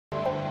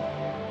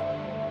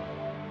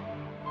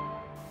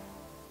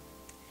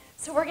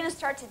So we're going to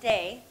start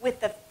today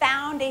with the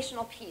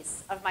foundational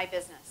piece of my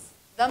business,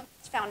 the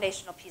most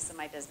foundational piece of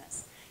my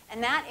business.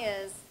 And that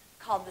is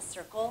called the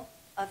circle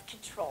of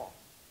control.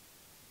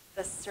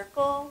 The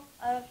circle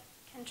of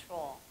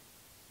control.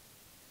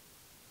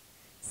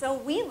 So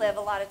we live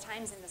a lot of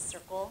times in the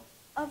circle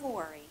of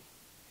worry.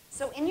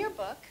 So in your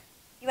book,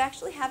 you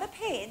actually have a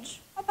page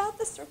about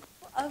the circle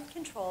of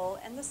control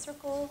and the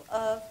circle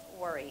of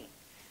worry.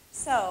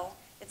 So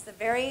it's the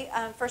very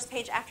first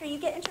page after you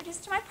get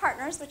introduced to my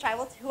partners,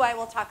 who I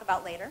will talk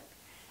about later,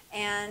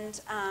 and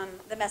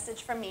the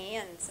message from me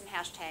and some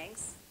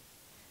hashtags.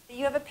 But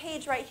you have a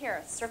page right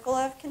here, circle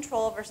of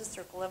control versus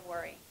circle of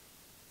worry.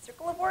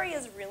 Circle of worry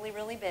is really,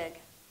 really big,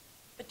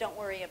 but don't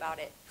worry about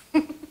it.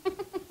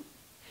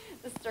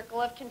 The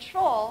circle of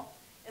control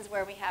is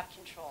where we have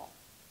control.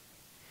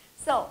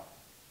 So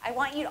I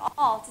want you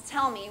all to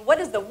tell me, what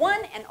is the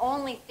one and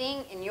only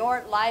thing in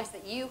your lives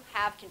that you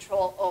have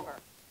control over?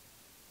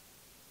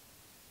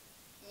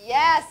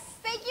 Yes,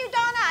 thank you,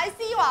 Donna. I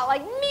see you all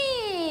like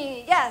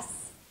me.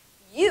 Yes,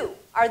 you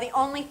are the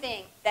only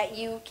thing that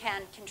you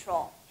can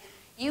control.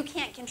 You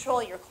can't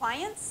control your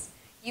clients.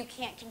 You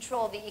can't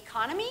control the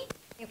economy.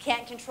 You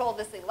can't control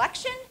this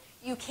election.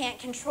 You can't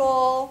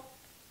control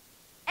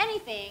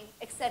anything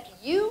except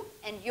you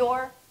and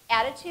your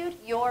attitude,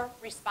 your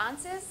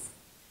responses,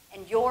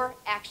 and your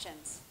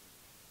actions.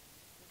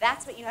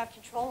 That's what you have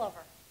control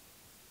over.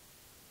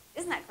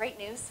 Isn't that great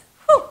news?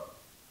 Whew!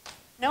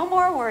 No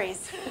more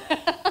worries.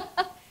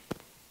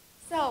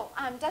 So,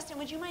 Dustin,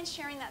 would you mind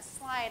sharing that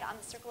slide on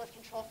the circle of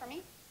control for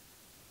me?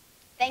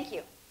 Thank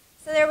you.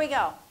 So there we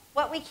go.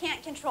 What we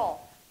can't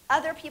control.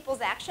 Other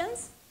people's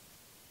actions,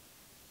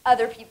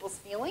 other people's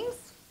feelings,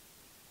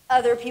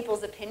 other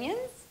people's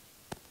opinions,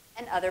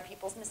 and other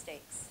people's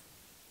mistakes.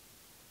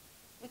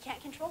 We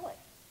can't control it.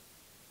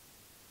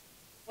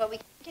 What we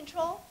can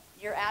control,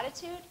 your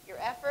attitude, your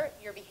effort,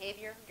 your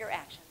behavior, your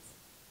actions,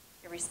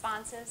 your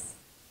responses,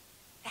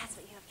 that's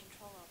what you have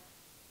control over.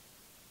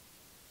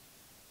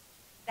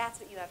 That's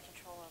what you have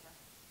control over.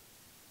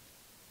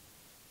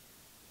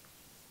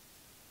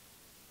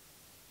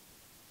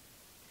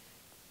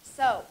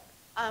 So,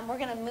 we're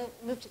going to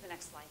move to the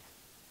next slide.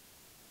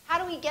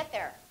 How do we get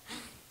there?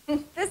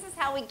 This is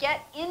how we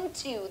get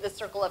into the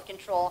circle of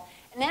control,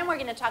 and then we're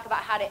going to talk about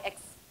how to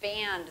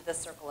expand the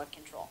circle of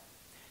control.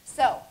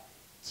 So,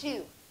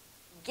 to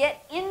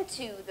get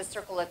into the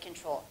circle of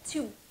control,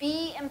 to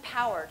be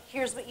empowered,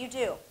 here's what you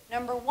do.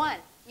 Number one,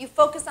 you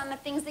focus on the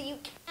things that you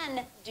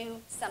can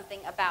do something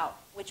about,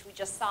 which we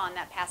just saw on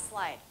that past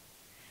slide.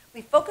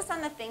 We focus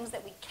on the things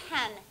that we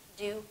can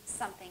do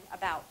something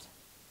about.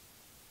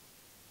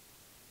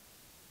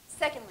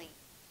 Secondly,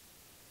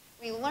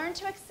 we learn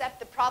to accept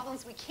the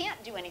problems we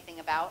can't do anything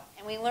about,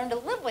 and we learn to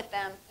live with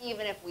them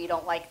even if we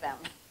don't like them.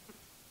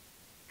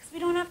 Because we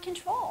don't have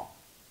control.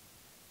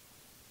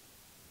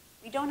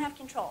 We don't have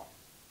control.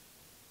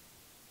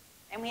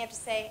 And we have to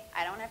say,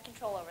 I don't have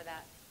control over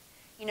that.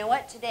 You know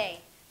what? Today,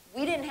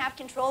 we didn't have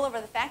control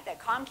over the fact that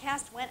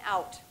Comcast went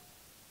out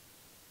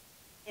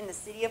in the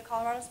city of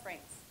Colorado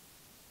Springs.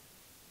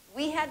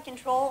 We had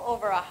control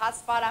over a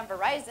hotspot on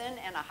Verizon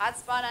and a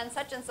hotspot on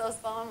such-and-so's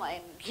phone,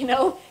 like, you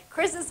know,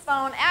 Chris's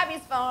phone,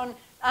 Abby's phone,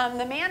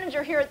 the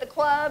manager here at the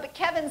club,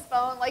 Kevin's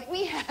phone. Like,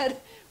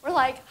 we're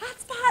like,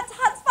 hotspots,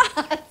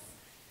 hotspots.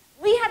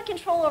 We had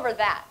control over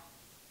that.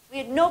 We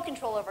had no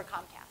control over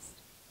Comcast.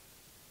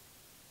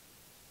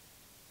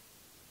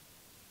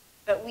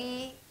 But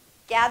we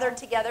gathered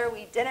together.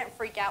 We didn't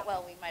freak out.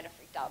 Well, we might have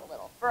freaked out a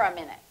little for a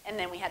minute, and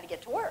then we had to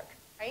get to work,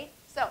 right?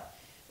 So,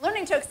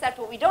 learning to accept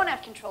what we don't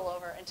have control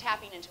over and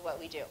tapping into what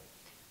we do.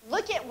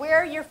 Look at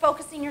where you're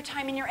focusing your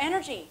time and your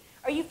energy.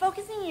 Are you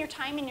focusing your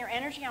time and your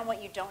energy on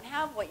what you don't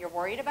have, what you're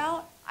worried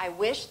about? I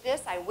wish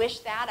this, I wish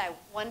that, I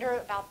wonder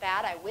about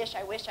that, I wish,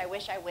 I wish, I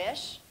wish, I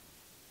wish.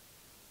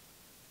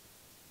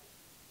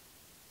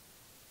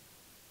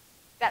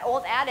 That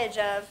old adage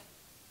of,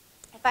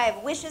 if I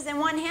have wishes in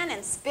one hand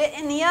and spit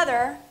in the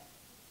other,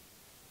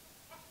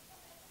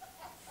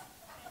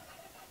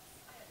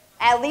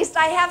 at least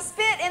I have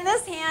spit in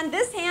this hand.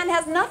 This hand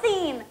has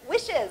nothing.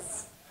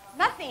 Wishes.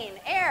 Nothing.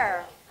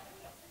 Air.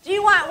 Do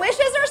you want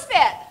wishes or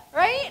spit?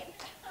 Right?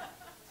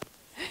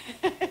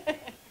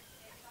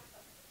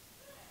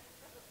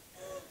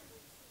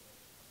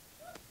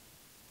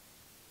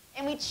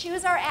 And we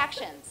choose our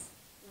actions.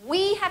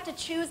 We have to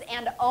choose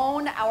and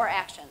own our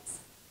actions.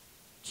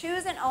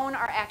 Choose and own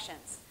our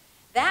actions.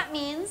 That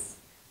means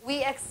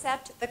we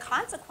accept the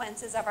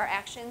consequences of our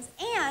actions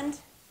and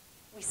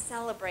we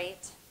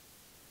celebrate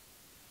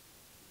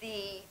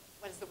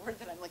what is the word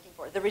that I'm looking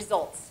for? The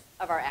results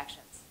of our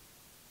actions.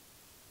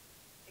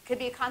 It could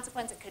be a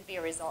consequence, it could be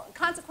a result. And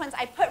consequence,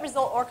 I put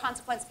result or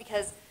consequence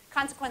because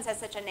consequence has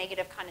such a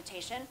negative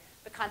connotation,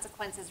 but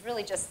consequence is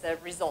really just the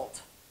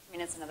result. I mean,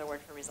 it's another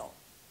word for result.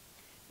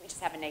 We just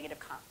have a negative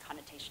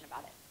connotation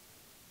about it.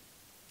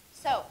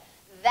 So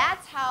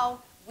that's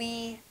how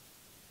we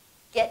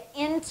get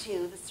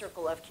into the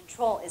circle of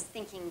control, is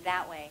thinking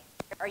that way.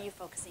 Are you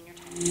focusing your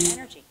time and your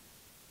energy?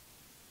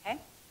 Okay?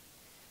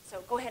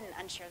 So go ahead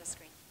and unshare the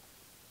screen.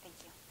 Thank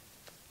you.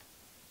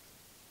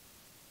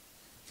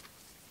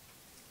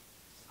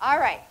 All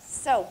right,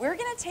 so we're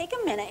going to take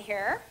a minute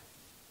here,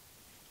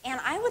 and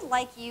I would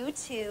like you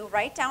to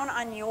write down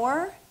on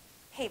your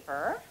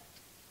paper,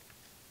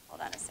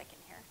 hold on a second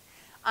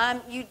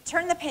here. You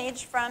turn the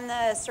page from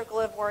the circle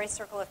of worry,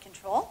 circle of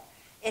control.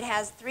 It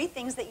has 3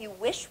 things that you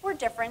wish were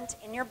different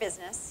in your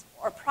business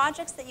or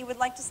projects that you would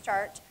like to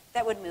start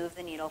that would move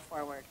the needle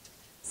forward.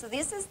 So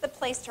this is the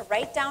place to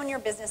write down your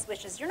business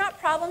wishes. You're not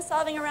problem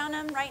solving around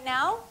them right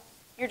now.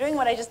 You're doing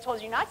what I just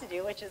told you not to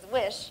do, which is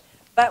wish,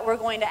 but we're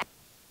going to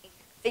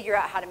figure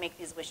out how to make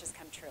these wishes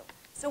come true.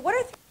 So what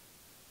are 3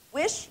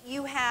 wish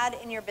you had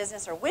in your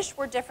business or wish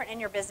were different in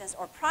your business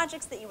or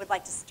projects that you would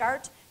like to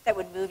start that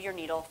would move your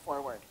needle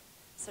forward?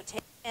 So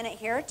take a minute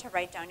here to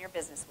write down your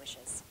business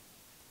wishes.